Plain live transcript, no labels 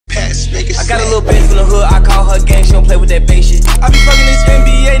I got a little bitch from the hood, I call her gang, she don't play with that base shit. I be fucking this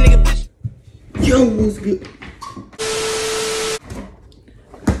NBA nigga bitch. Yo, what's good?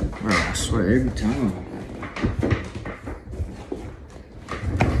 Bro, I swear every time.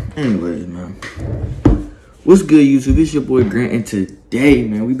 Anyways, man. What's good, YouTube? It's your boy Grant, and today,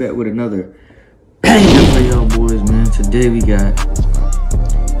 man, we back with another banger for y'all boys, man. Today we got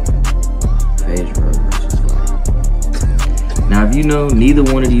fazerug versus flight. Now, if you know, neither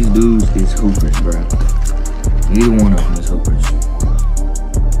one of these dudes is hoopers, bro. Neither one of them is hoopers.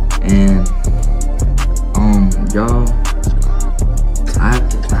 And y'all, I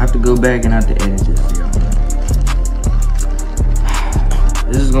have to go back and I have to edit this for y'all.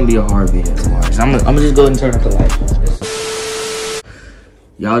 This is gonna be a hard video to watch. I'm gonna just go ahead and turn up the lights.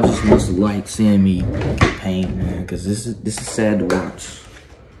 Y'all just must like seeing me get pain, man, because this is sad to watch.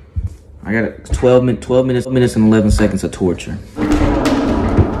 I got 12 minutes and 11 seconds of torture.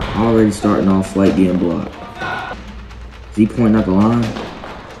 Already starting off flight getting blocked. Is he pointing out the line?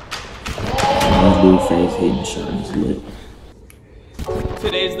 This dude face hitting the shot in his lip.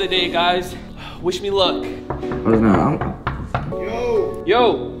 Today's the day, guys. Wish me luck. Oh no.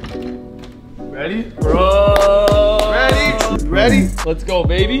 Yo. Ready? Bro. Ready? Ready? Let's go,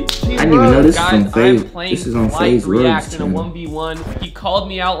 baby. I didn't even know this Guys, is on phase. I'm playing This is on Flight fazerug React in a channel. 1v1. He called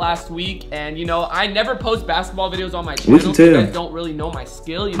me out last week, and you know, I never post basketball videos on my We channel. can So you tell. guys don't really know my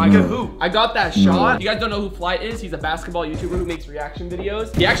skill. You No. might get who? I got that No. shot. You guys don't know who Flight is? He's a basketball YouTuber who makes reaction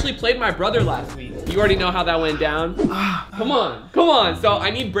videos. He actually played my brother last week. You already know how that went down. Come on, come on. So I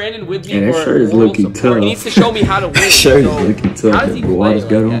need Brandon with me. Yeah, that for shirt is moral looking support. tough. He needs to show me how to win. That shirt is So, looking tough. how does he The play? water's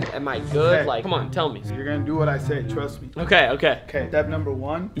got on. Am I good? Okay. Like, come on, tell me. You're gonna do what I say, trust me. Okay, okay. Okay, step number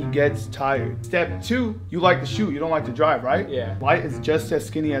 1, he gets tired. Step 2, you like to shoot, you don't like to drive, right? Yeah. Light is just as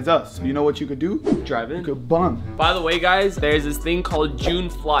skinny as us. So you know what you could do? Drive in. You could bump. By the way, guys, there's this thing called June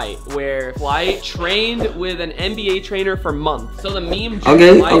Flight, where Flight trained with an NBA trainer for months. So the meme. June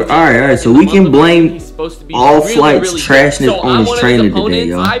Okay, Flight, all right. So in the we month can of blame May, he's supposed to be all really, Flight's really trashness good. So on I'm his one of trainer his today, opponents.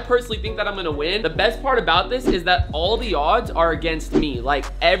 y'all. I personally think that I'm gonna win. The best part about this is that all the odds are against me. Like,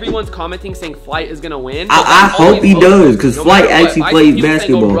 everyone's commenting saying Flight is gonna win. I hope he does, because Flight actually plays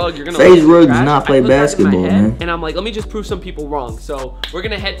basketball. Fazerug does not play basketball, man. And I'm like, let me just prove some people wrong. So we're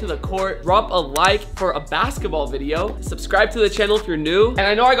gonna head to the court, drop a like for a basketball video, subscribe to the channel if you're new. And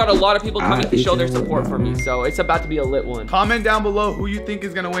I know I got a lot of people coming to show their support for me, so it's about to be a lit one. Comment down below who you think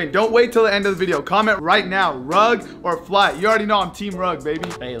is gonna win. Don't wait till the end of the video. Comment right now, Rug or Flight. You already know I'm Team Rug, baby.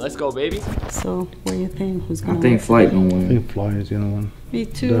 Hey, let's go, baby. So, what do you think? Who's gonna I think Flight gonna I win. think Fly is gonna win. Me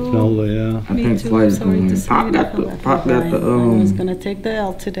too. Definitely, yeah. I Me think too. Flight is Sorry gonna to win. say Pop it, got I feel the like Pop got the I was gonna take the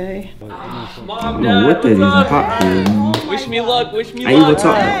L today. Mom, I don't know what that is. Dad, Pop cool, man. wish me luck, wish me I even luck.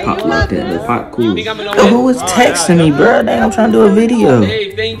 talk to Pop like that, but Pop cool. You think I'm gonna Yo, win? who is texting me, bro? Dang, I'm trying to do a video.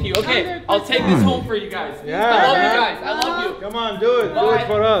 Hey, thank you. Okay, I'll take this home for you guys. I love you guys. I love you. Come on, do it. Do it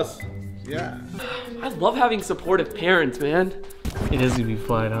for us. Yeah. I love having supportive parents, man. It is gonna be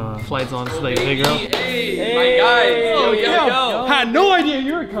Flight, Flight's on display. Hey, girl. Hey, my guys. Yo. I had no idea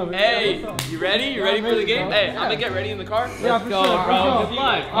you were coming. Hey, you ready? You ready for the game? Hey, I'm gonna get ready in the car. Let's go, bro. Good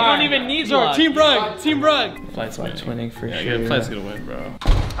luck. You don't even need luck. Team Rug. Team Rug. Flight's winning for sure. Yeah, Flight's gonna win, bro.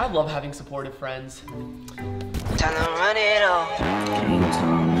 I love having supportive friends. Time to run it off. Game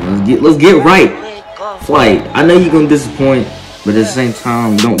time. Let's get right. Flight, I know you're gonna disappoint, but at the same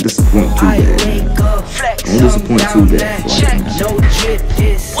time, don't disappoint too bad. Don't disappoint too bad,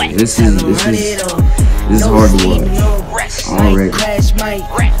 Flight. This is hard to watch. Already.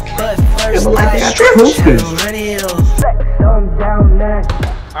 It's like they got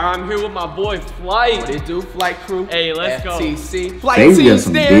I'm here with my boy Flight. What it do, Flight Crew? Hey, let's go. Flight They team got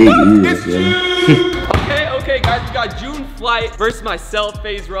some big stand ears, up. yo. Okay, guys, we got June Flight versus myself,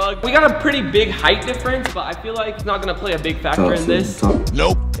 fazerug. We got a pretty big height difference, but I feel like it's not gonna play a big factor in this.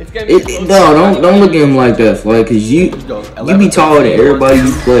 Nope. It's gonna be No, don't look at him like that, Flight, cause you be taller than everybody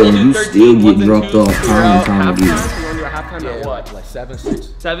you play, and you still get dropped off time and time again. Halftime at what? Like 7, 6.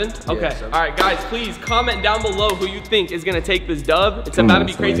 7? Okay. All right, guys, please comment down below who you think is gonna take this dub. It's about to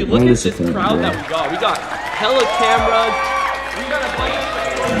be crazy. Look at this crowd that we got. We got hella cameras. We got a bunch of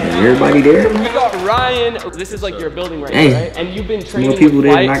Everybody there? We got Ryan. This is like your building right now, right? And you've been training More people with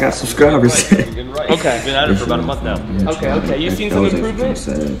there Flight. than I got subscribers. Okay. Been at it for about a month now. Okay. You seen some improvement?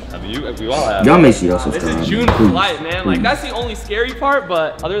 I mean, we all have. Y'all make sure y'all This subscribe. is June please. Flight, man. Like, that's the only scary part,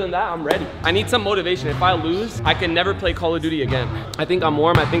 but other than that, I'm ready. I need some motivation. If I lose, I can never play Call of Duty again. I think I'm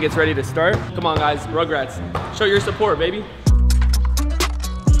warm. I think it's ready to start. Come on, guys. Rugrats. Show your support, baby.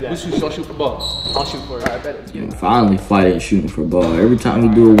 I'll shoot for ball. I'll shoot for it. I bet it's good. Finally, Flight ain't shooting for ball. Every time he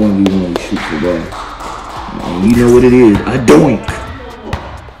do a 1v1, he shoot for ball. And you know what it is? A doink.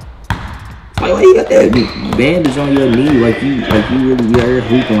 why you got that bandage on your knee like you really be out here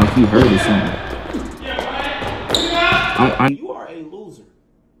hooping like you hurt or something? You are a loser.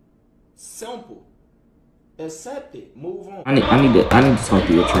 Simple. Accept it. Move on. I need to talk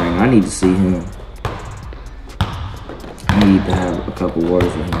to your trainer. I need to see him. I need to have a couple words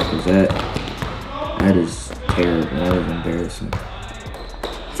with him because that is terrible. That is embarrassing.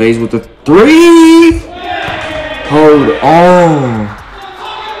 Phase with the 3. Hold on.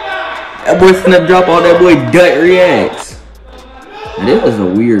 That boy finna drop all that boy gut reacts. And it was a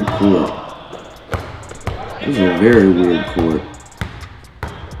weird court. It was a very weird court.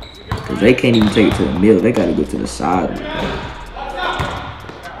 Cause they can't even take it to the middle. They gotta go to the side.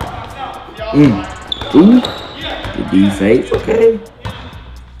 Ooh. The D phase. Okay.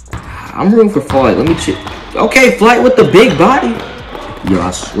 I'm rooting for Flight. Let me check. Okay, Flight with the big body. Yo,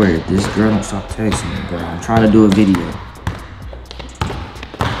 I swear, this girl don't stop texting me, bro. I'm trying to do a video.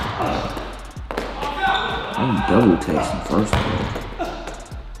 I'm double texting first of all.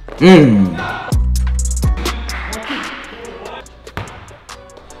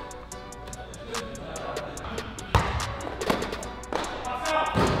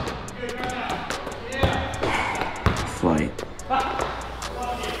 Flight.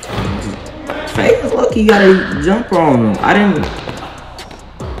 Faye's lucky got a jumper on him. I didn't.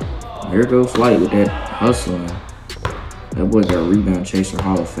 Here goes Flight with that hustling. That boy got a rebound chaser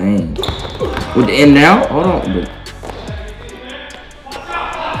Hall of Fame. With the in now? Hold on. This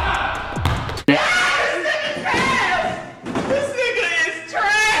nigga is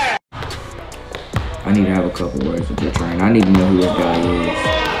trash! I need to have a couple words with your trainer. I need to know who this guy is.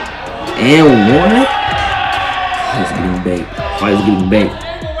 And one. Flight's getting baked. Flight's getting baked.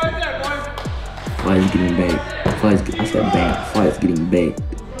 Flight's getting baked. I said bang. Flight's getting baked.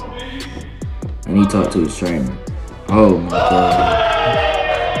 I need to talk to his trainer. Oh my god.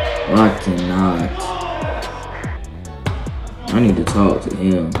 I cannot. I need to talk to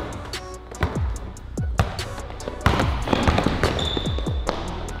him.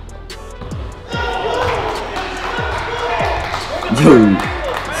 Yo,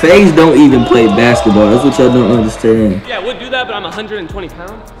 FaZe don't even play basketball. That's what y'all don't understand. Yeah, I would do that, but I'm 120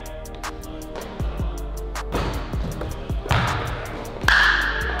 pounds.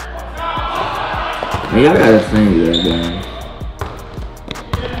 Hey, y'all gotta think that, man.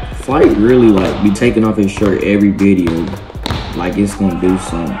 Flight really like be taking off his shirt every video, like it's gonna do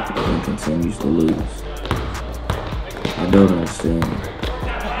something, and continues to lose. I don't understand.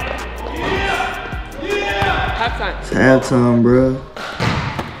 Halftime. It's halftime, bro.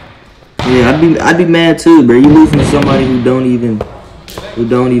 Yeah, I'd be mad too, bro. You losing to somebody who don't even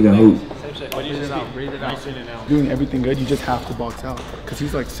hoop. Doing everything good, you just have to box out because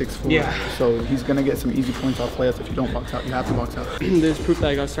he's like 6'4". Yeah. So he's gonna get some easy points off players if you don't box out. You have to box out. There's proof that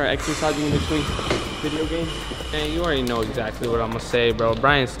I gotta start exercising in between video games. And you already know exactly what I'm gonna say, bro.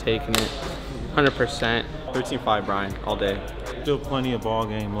 Brian's taking it, 100%. 13-5 Brian all day. Still plenty of ball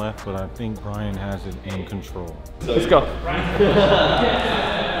game left, but I think Brian has it in control. Let's go.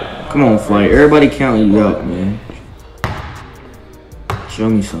 Come on, Flight. Everybody counting you out, man. Show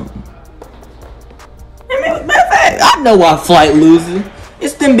me something. I know why Flight losing.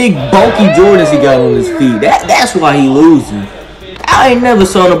 It's them big bulky Jordans he got on his feet. That's why he losing. I ain't never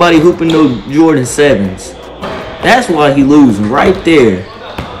saw nobody hooping no Jordan 7s. That's why he losing right there.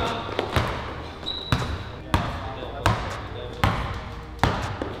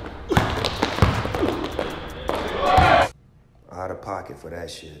 Out of pocket for that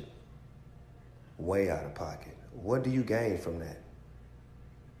shit. Way out of pocket. What do you gain from that?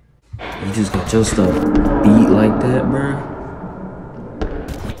 You just got your stuff beat like that, bro.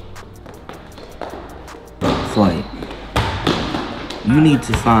 Flight. You need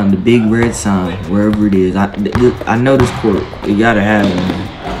to find the big red sign wherever it is. I know this court. You gotta have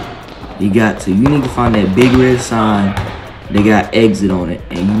one. You got to. You need to find that big red sign. They got exit on it,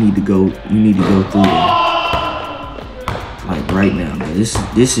 and you need to go. You need to go through there. Like right now, man.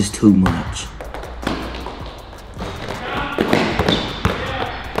 This is too much.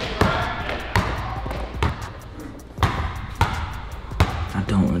 I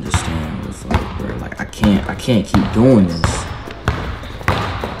don't understand what's like, bro. Like I can't keep doing this.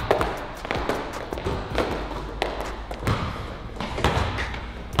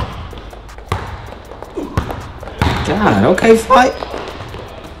 God, okay, Flight.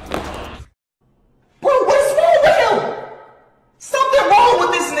 Bro, what's wrong with him? Something wrong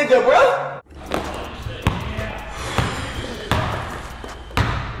with this nigga, bro.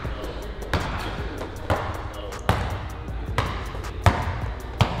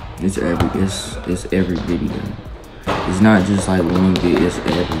 It's every video. It's not just like one video, it's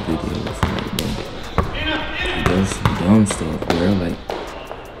every video. It's like, bro. dumb stuff, bro. Like,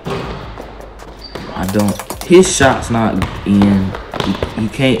 I don't. His shot's not in. He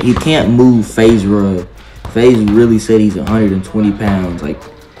can't move fazerug. FaZe really said he's 120 pounds. Like,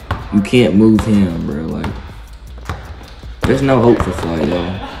 you can't move him, bro. Like, there's no hope for Flight, yo.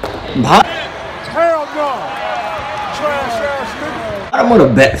 Hell no. Trash ass nigga. I'm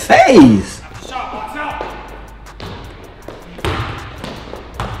gonna bet FaZe.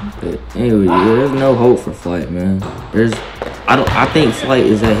 But anyway, yeah, there's no hope for Flight, man. I think Flight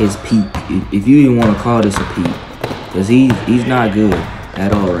is at his peak, if you even want to call this a peak, because he's not good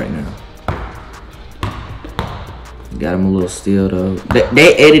at all right now. Got him a little steal though.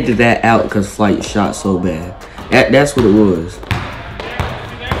 They edited that out because Flight shot so bad. That's what it was.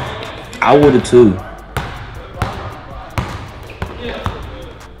 I would have too.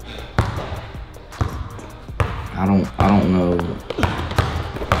 I don't know.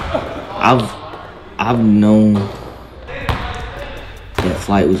 I've known that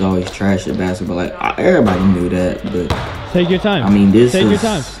Flight was always trash at basketball. Like, everybody knew that, but take your time. I mean, this take your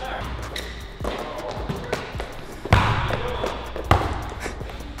time.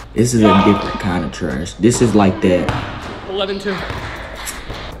 This is a different kind of trash. This is like that 11-2.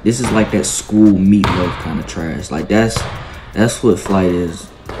 This is like that school meatloaf kind of trash. Like, that's what Flight is.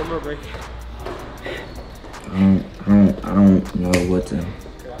 One more break. I don't know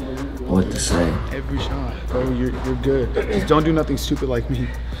what to say. Every shot, bro, you're good. Just don't do nothing stupid like me.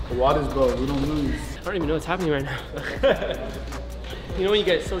 The water's, bro, we don't lose. I don't even know what's happening right now. You know when you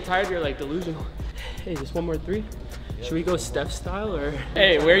get so tired, you're like delusional. Hey, just one more three. Should we go Steph style or?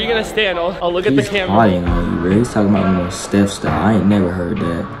 Hey, where are you gonna stand? I'll look at the camera. He's on you, bro. He's talking about the most Steph style. I ain't never heard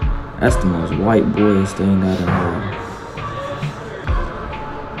that. That's the most white boyish thing I done heard.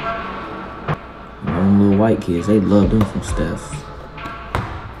 Them little white kids, they love them from Steph.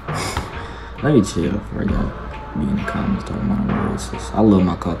 Let me chill before y'all be in the comments talking about I'm racist. I love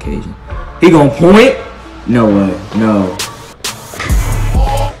my Caucasian. He gonna point? No way. No.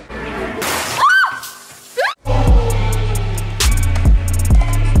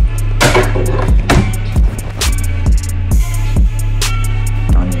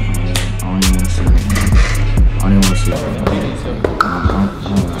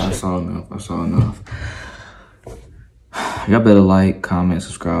 I saw enough. Y'all better like, comment,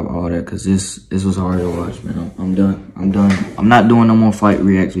 subscribe, all that, cause this was hard to watch, man. I'm done. I'm not doing no more Fight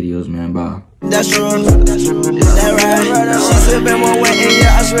react videos, man. Bye. That's true. That right. She sippin' one way and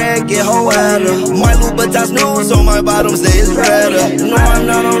yeah, I swear get her wetter. My Louboutins new, so my bottom stays redder. No, I'm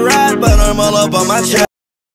not on ride, but I'm all up on my chest.